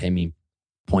myself, and they pay me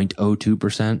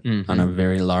 0.02% on a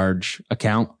very large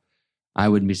account. I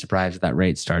wouldn't be surprised if that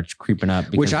rate starts creeping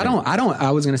up. Which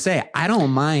I was going to say, I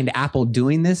don't mind Apple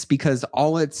doing this, because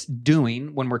all it's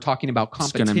doing when we're talking about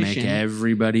competition, it's going to make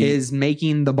everybody is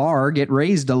making the bar get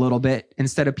raised a little bit,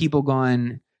 instead of people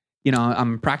going,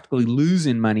 I'm practically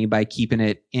losing money by keeping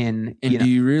it in. And do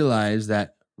you realize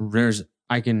that there's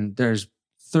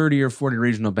 30 or 40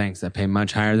 regional banks that pay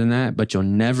much higher than that, but you'll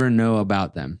never know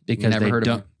about them because never heard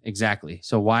of them. Exactly.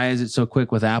 So why is it so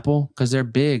quick with Apple? Because they're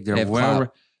big. They're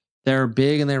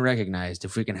big and they're recognized.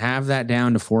 If we can have that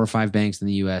down to 4 or 5 banks in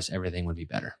the US, everything would be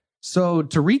better. So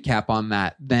to recap on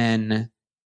that, then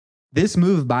this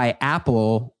move by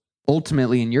Apple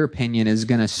ultimately, in your opinion, is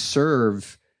going to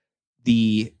serve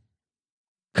the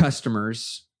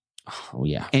customers. Oh,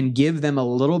 yeah. And give them a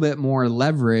little bit more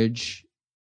leverage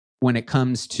when it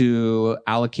comes to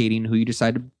allocating who you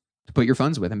decide to put your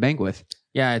funds with and bank with.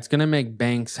 Yeah, it's going to make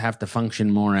banks have to function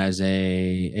more as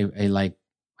a like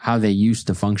how they used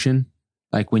to function.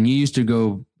 Like when you used to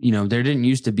go, there didn't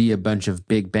used to be a bunch of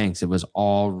big banks. It was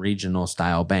all regional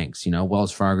style banks.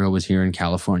 Wells Fargo was here in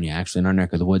California, actually in our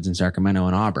neck of the woods in Sacramento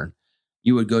and Auburn.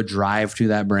 You would go drive to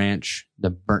that branch.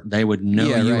 They would know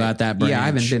you at that branch. Yeah, I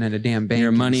haven't been at a damn bank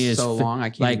your money in is so long, I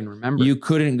can't even remember. You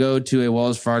couldn't go to a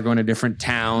Wells Fargo in a different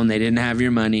town. They didn't have your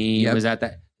money. It was at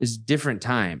that. It's different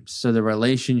times. So the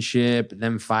relationship,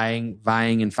 them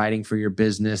vying and fighting for your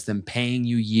business, them paying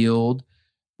you yield.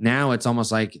 Now it's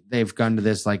almost like they've gone to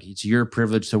this, like it's your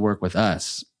privilege to work with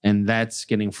us. And that's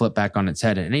getting flipped back on its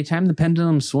head. And anytime the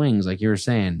pendulum swings, like you were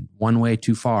saying, one way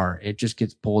too far, it just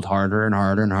gets pulled harder and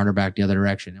harder and harder back the other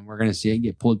direction. And we're going to see it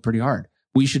get pulled pretty hard.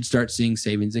 We should start seeing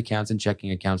savings accounts and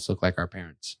checking accounts look like our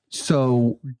parents.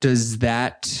 So does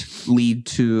that lead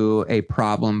to a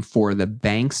problem for the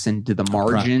banks, and do the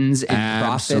margins and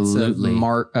profits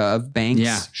of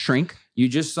banks shrink? You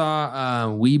just saw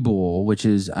Webull, which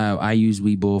is, I use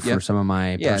Webull for some of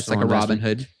my personal it's like a investment.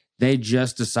 Robinhood. They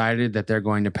just decided that they're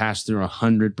going to pass through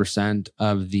 100%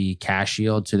 of the cash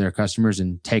yield to their customers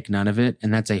and take none of it.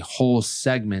 And that's a whole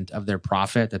segment of their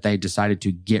profit that they decided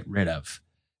to get rid of.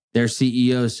 Their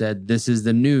CEO said, this is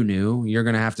the new. You're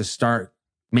going to have to start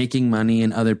making money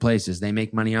in other places. They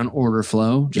make money on order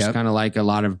flow, just kind of like a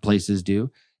lot of places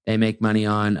do. They make money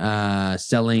on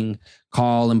selling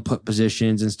call and put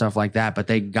positions and stuff like that, but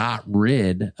they got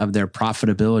rid of their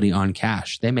profitability on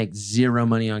cash. They make zero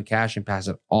money on cash and pass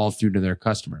it all through to their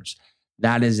customers.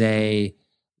 That is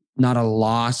not a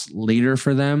loss leader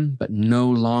for them, but no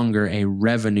longer a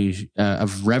revenue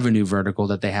vertical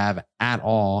that they have at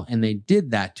all. And they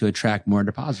did that to attract more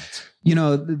deposits.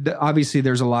 Obviously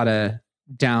there's a lot of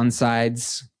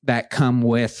downsides that come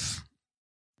with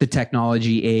the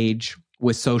technology age,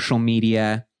 with social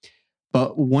media.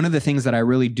 But one of the things that I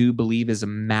really do believe is a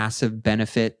massive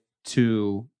benefit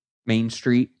to Main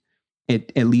Street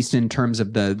at least in terms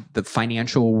of the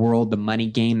financial world, the money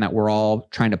game that we're all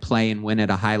trying to play and win at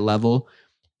a high level,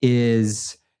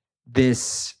 is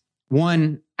this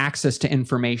one, access to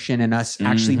information and us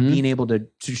actually being able to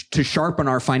sharpen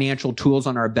our financial tools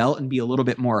on our belt and be a little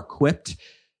bit more equipped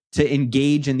to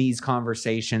engage in these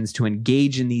conversations, to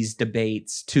engage in these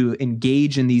debates, to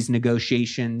engage in these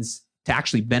negotiations to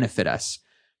actually benefit us.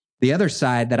 The other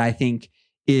side that I think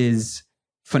is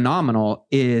phenomenal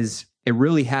is it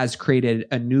really has created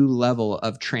a new level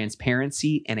of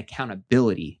transparency and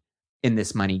accountability in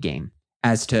this money game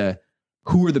as to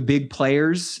who are the big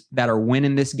players that are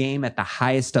winning this game at the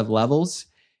highest of levels,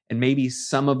 and maybe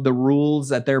some of the rules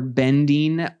that they're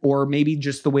bending, or maybe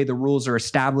just the way the rules are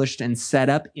established and set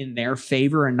up in their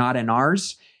favor and not in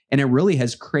ours. And it really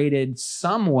has created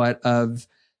somewhat of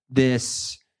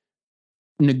this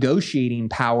negotiating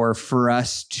power for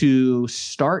us to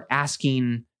start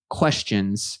asking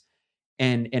questions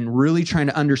and really trying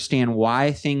to understand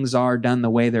why things are done the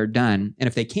way they're done. And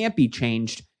if they can't be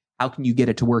changed, how can you get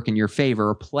it to work in your favor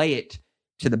or play it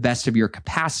to the best of your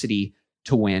capacity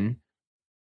to win?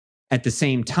 At the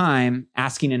same time,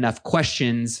 asking enough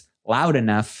questions loud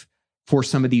enough for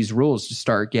some of these rules to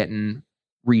start getting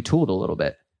retooled a little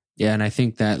bit. Yeah, and I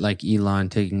think that like Elon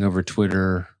taking over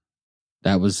Twitter,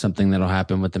 that was something that'll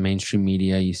happen with the mainstream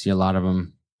media. You see a lot of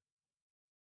them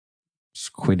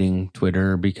just quitting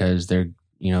Twitter because they're,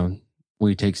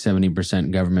 we take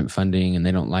 70% government funding and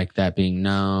they don't like that being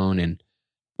known. And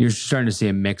you're starting to see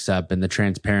a mix up in the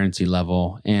transparency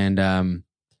level. And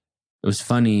it was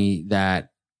funny that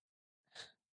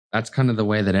that's kind of the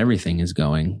way that everything is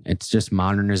going. It's just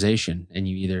modernization. And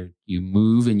you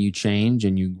move and you change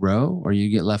and you grow, or you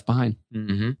get left behind.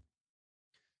 Mm-hmm.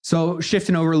 So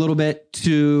shifting over a little bit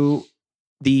to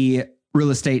the real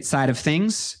estate side of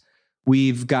things,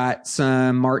 we've got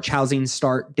some March housing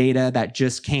start data that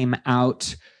just came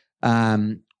out.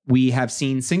 We have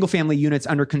seen single family units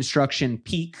under construction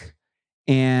peak,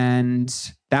 and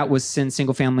that was since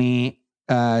single family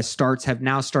starts have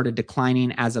now started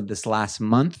declining as of this last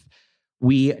month.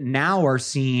 We now are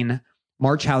seeing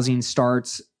March housing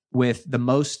starts with the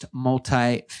most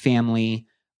multifamily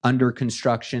under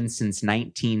construction since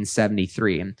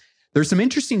 1973. And there's some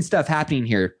interesting stuff happening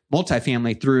here.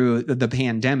 Multifamily through the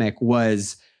pandemic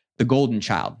was the golden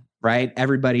child, right?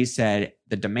 Everybody said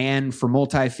the demand for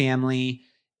multifamily,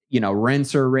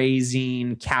 rents are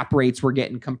raising, cap rates were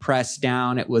getting compressed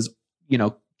down. It was,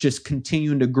 just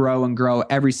continuing to grow and grow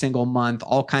every single month.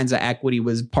 All kinds of equity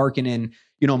was parking in,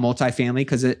 multifamily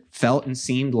because it felt and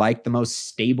seemed like the most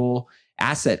stable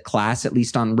asset class, at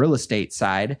least on real estate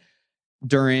side,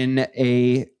 during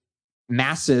a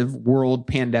massive world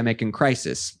pandemic and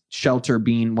crisis, shelter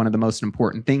being one of the most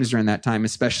important things during that time,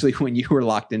 especially when you were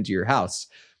locked into your house.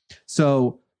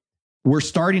 So we're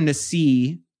starting to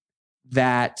see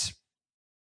that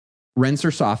rents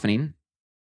are softening.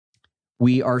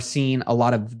 We are seeing a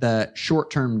lot of the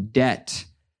short-term debt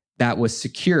that was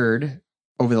secured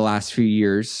over the last few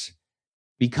years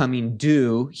becoming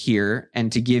due here.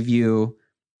 And to give you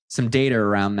some data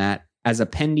around that, as a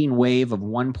pending wave of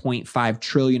 1.5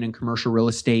 trillion in commercial real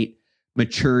estate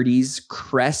maturities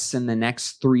crests in the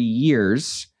next 3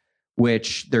 years,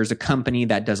 which there's a company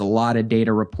that does a lot of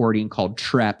data reporting called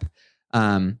TREP,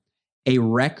 a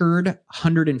record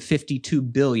 152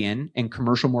 billion in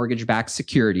commercial mortgage-backed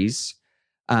securities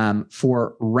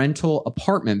for rental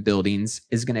apartment buildings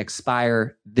is going to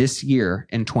expire this year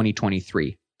in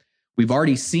 2023. We've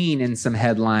already seen in some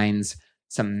headlines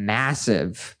some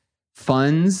massive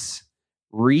funds,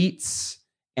 REITs,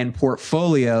 and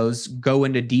portfolios go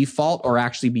into default or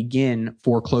actually begin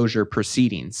foreclosure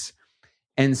proceedings.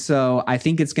 And so I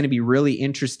think it's going to be really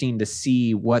interesting to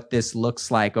see what this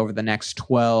looks like over the next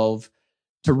 12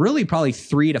 to really probably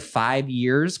 3 to 5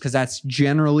 years, because that's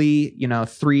generally,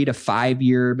 3 to 5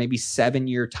 year, maybe 7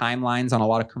 year timelines on a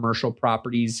lot of commercial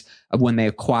properties of when they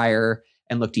acquire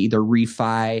and look to either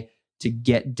refi to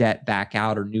get debt back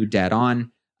out or new debt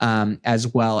on, as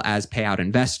well as pay out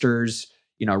investors,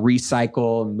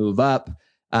 recycle and move up.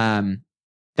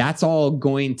 That's all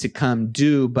going to come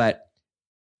due, but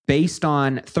based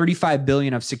on $35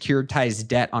 billion of securitized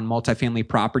debt on multifamily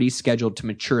properties scheduled to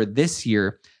mature this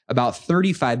year, about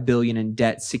 $35 billion in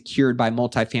debt secured by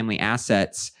multifamily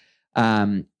assets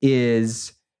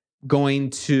is going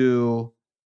to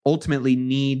ultimately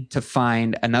need to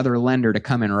find another lender to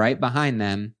come in right behind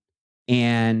them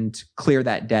and clear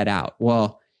that debt out.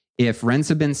 Well, if rents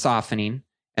have been softening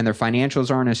and their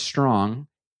financials aren't as strong,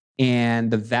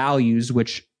 and the values,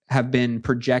 which have been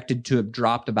projected to have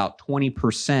dropped about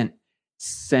 20%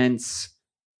 since,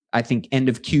 I think, end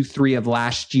of Q3 of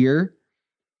last year,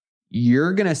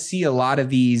 you're going to see a lot of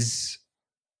these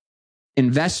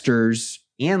investors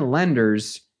and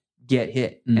lenders get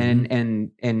hit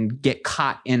and get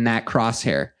caught in that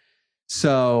crosshair.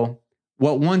 So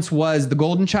what once was the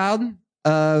golden child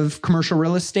of commercial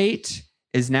real estate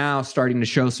is now starting to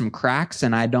show some cracks.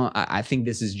 And I think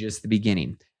this is just the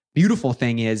beginning. Beautiful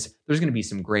thing is there's going to be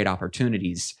some great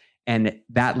opportunities. And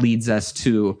that leads us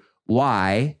to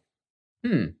why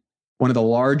one of the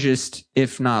largest,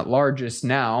 if not largest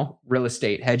now, real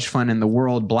estate hedge fund in the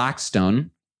world,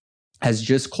 Blackstone, has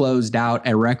just closed out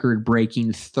a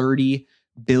record-breaking $30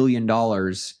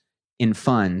 billion in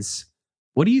funds.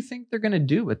 What do you think they're going to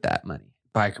do with that money?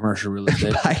 Buy commercial real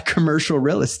estate. Buy commercial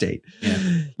real estate.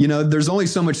 Yeah. There's only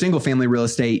so much single family real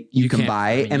estate you can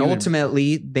buy. And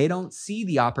ultimately, they don't see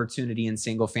the opportunity in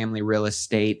single family real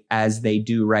estate as they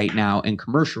do right now in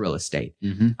commercial real estate.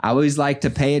 I always like to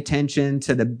pay attention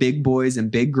to the big boys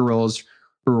and big girls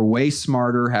who are way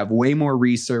smarter, have way more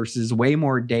resources, way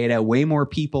more data, way more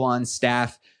people on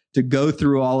staff to go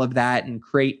through all of that and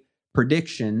create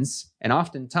predictions. And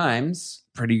oftentimes,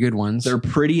 pretty good ones. They're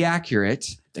pretty accurate.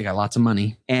 They got lots of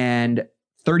money. And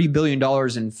 $30 billion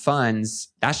in funds,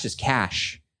 that's just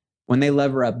cash. When they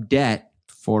lever up debt,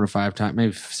 4 to 5 times,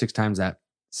 maybe 6 times that.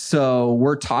 So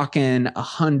we're talking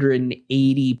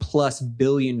 $180+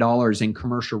 billion in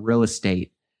commercial real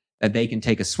estate that they can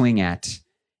take a swing at.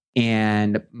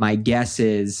 And my guess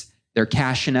is they're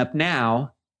cashing up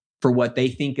now for what they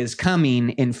think is coming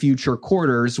in future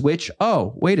quarters, which,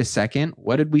 oh, wait a second.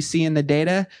 What did we see in the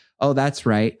data? Oh, that's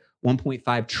right.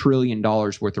 $1.5 trillion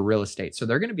worth of real estate. So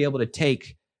they're going to be able to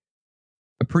take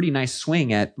a pretty nice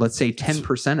swing at, let's say,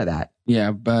 10% of that. Yeah,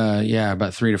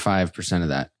 about 3 to 5% of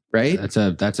that. Right?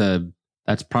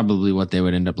 That's probably what they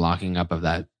would end up locking up of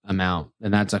that amount.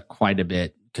 And that's quite a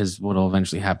bit, because what will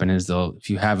eventually happen is if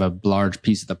you have a large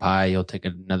piece of the pie, you'll take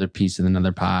another piece of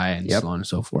another pie, and so on and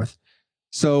so forth.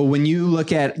 So when you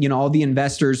look at, all the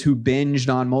investors who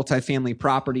binged on multifamily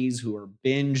properties, who are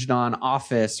binged on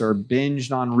office or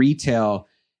binged on retail,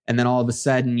 and then all of a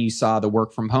sudden you saw the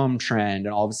work from home trend,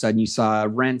 and all of a sudden you saw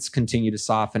rents continue to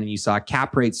soften, and you saw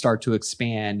cap rates start to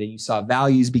expand, and you saw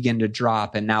values begin to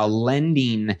drop, and now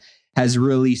lending has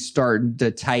really started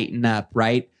to tighten up,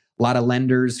 right? A lot of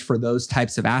lenders for those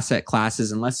types of asset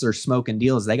classes, unless they're smoking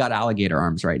deals, they got alligator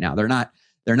arms right now. They're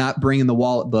not bringing the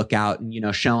wallet book out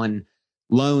and, shelling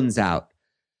loans out.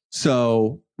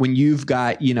 So when you've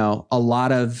got, a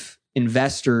lot of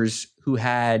investors who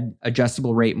had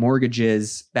adjustable rate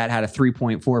mortgages that had a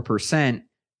 3.4%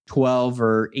 12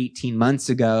 or 18 months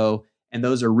ago, and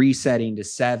those are resetting to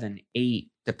 7,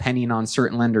 8, depending on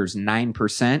certain lenders,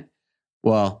 9%,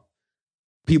 well,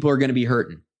 people are going to be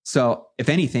hurting. So if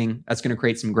anything, that's going to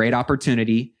create some great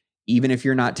opportunity. Even if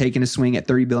you're not taking a swing at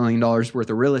 $30 billion worth of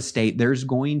real estate, there's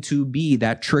going to be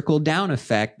that trickle down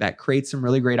effect that creates some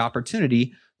really great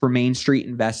opportunity for Main Street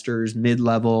investors,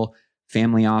 mid-level,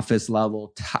 family office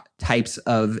level types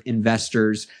of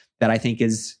investors that I think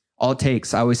is all it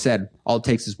takes. I always said all it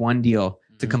takes is one deal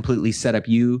to completely set up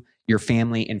you, your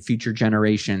family, and future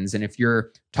generations. And if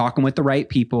you're talking with the right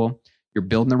people, you're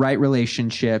building the right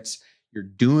relationships, you're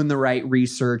doing the right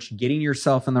research, getting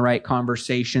yourself in the right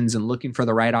conversations and looking for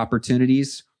the right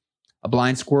opportunities, a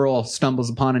blind squirrel stumbles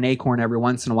upon an acorn every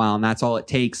once in a while, and that's all it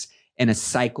takes in a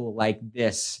cycle like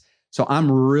this. So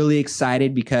I'm really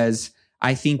excited because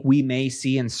I think we may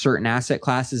see in certain asset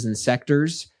classes and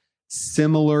sectors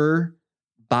similar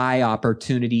buy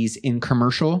opportunities in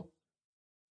commercial,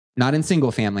 not in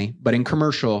single family, but in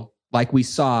commercial, like we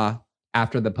saw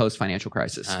after the post-financial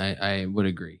crisis. I would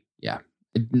agree. Yeah.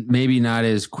 Maybe not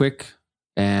as quick,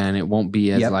 and it won't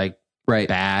be as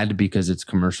bad because it's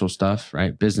commercial stuff,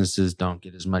 right? Businesses don't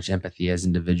get as much empathy as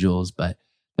individuals, but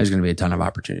there's going to be a ton of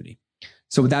opportunity.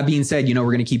 So with that being said, we're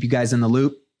going to keep you guys in the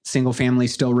loop. Single family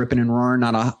still ripping and roaring.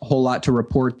 Not a whole lot to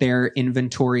report there.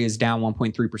 Inventory is down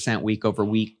 1.3% week over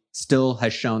week. Still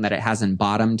has shown that it hasn't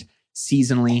bottomed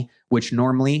seasonally, which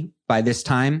normally by this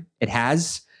time it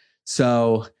has.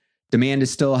 So demand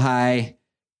is still high,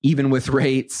 even with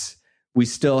rates. We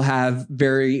still have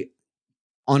very,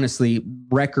 honestly,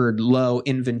 record low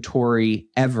inventory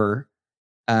ever.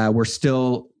 We're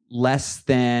still less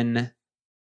than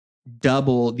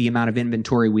double the amount of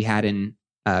inventory we had in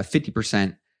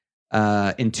 50%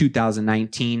 in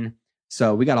 2019.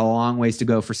 So we got a long ways to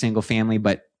go for single family,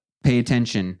 but pay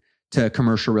attention to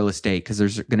commercial real estate because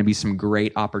there's going to be some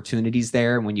great opportunities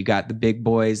there. When you got the big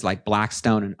boys like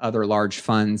Blackstone and other large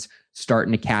funds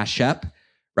starting to cash up,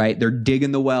 right? They're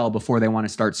digging the well before they want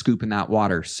to start scooping that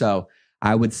water. So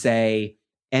I would say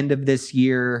end of this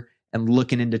year and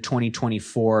looking into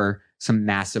 2024, some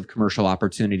massive commercial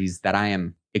opportunities that I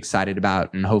am excited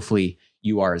about, and hopefully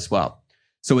you are as well.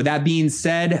 So with that being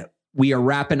said, we are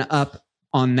wrapping up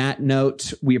on that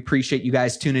note. We appreciate you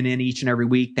guys tuning in each and every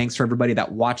week. Thanks for everybody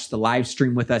that watched the live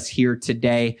stream with us here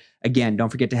today. Again, don't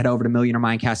forget to head over to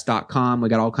millionairemindcast.com. We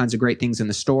got all kinds of great things in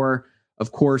the store.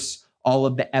 Of course, all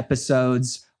of the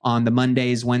episodes on the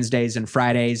Mondays, Wednesdays, and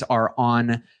Fridays are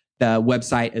on the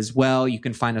website as well. You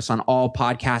can find us on all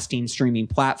podcasting streaming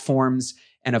platforms.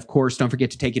 And of course, don't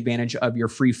forget to take advantage of your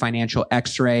free financial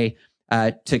x-ray.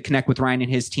 To connect with Ryan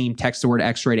and his team, text the word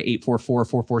X-ray to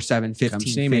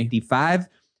 844-447-1555.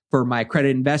 For my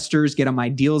accredited investors, get on my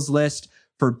deals list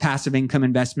for passive income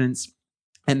investments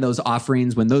and those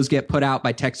offerings when those get put out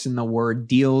by texting the word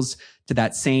deals to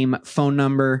that same phone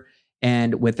number.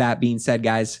 And with that being said,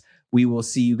 guys, we will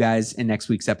see you guys in next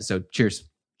week's episode. Cheers.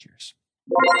 Cheers.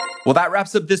 Well, that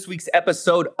wraps up this week's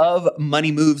episode of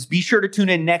Money Moves. Be sure to tune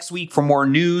in next week for more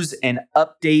news and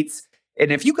updates. And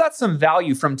if you got some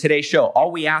value from today's show,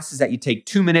 all we ask is that you take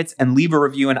 2 minutes and leave a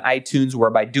review in iTunes, where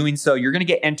by doing so, you're going to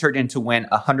get entered in to win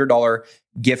a $100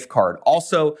 gift card.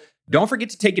 Also, don't forget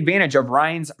to take advantage of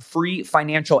Ryan's free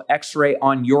financial x-ray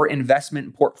on your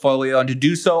investment portfolio. And to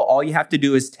do so, all you have to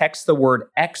do is text the word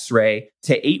x-ray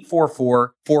to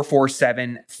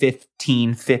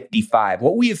 844-447-1555.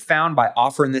 What we have found by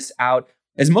offering this out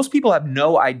is most people have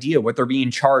no idea what they're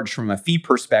being charged from a fee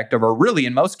perspective, or really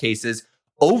in most cases,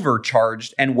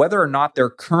 overcharged, and whether or not their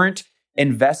current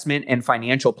investment and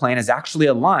financial plan is actually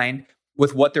aligned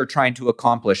with what they're trying to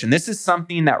accomplish. And this is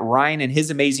something that Ryan and his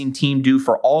amazing team do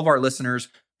for all of our listeners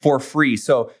for free.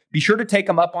 So be sure to take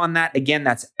them up on that. Again,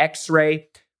 that's X-Ray,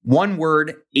 one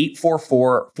word,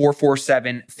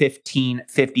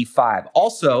 844-447-1555.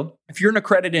 Also, if you're an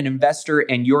accredited investor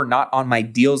and you're not on my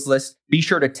deals list, be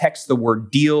sure to text the word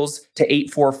deals to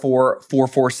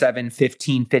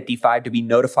 844-447-1555 to be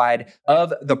notified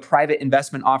of the private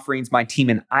investment offerings my team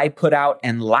and I put out.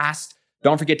 And last,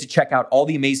 don't forget to check out all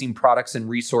the amazing products and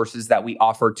resources that we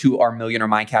offer to our Millionaire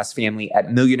Mindcast family at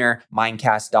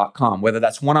millionairemindcast.com. Whether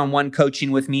that's one-on-one coaching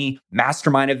with me,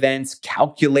 mastermind events,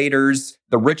 calculators,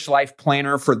 the Rich Life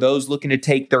Planner for those looking to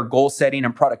take their goal setting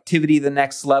and productivity to the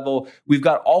next level. We've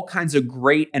got all kinds of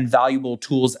great and valuable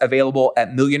tools available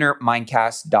at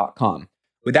millionairemindcast.com.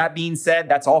 With that being said,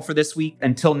 that's all for this week.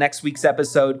 Until next week's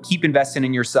episode, keep investing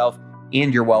in yourself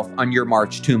and your wealth on your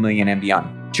march to $1 million and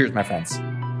beyond. Cheers, my friends.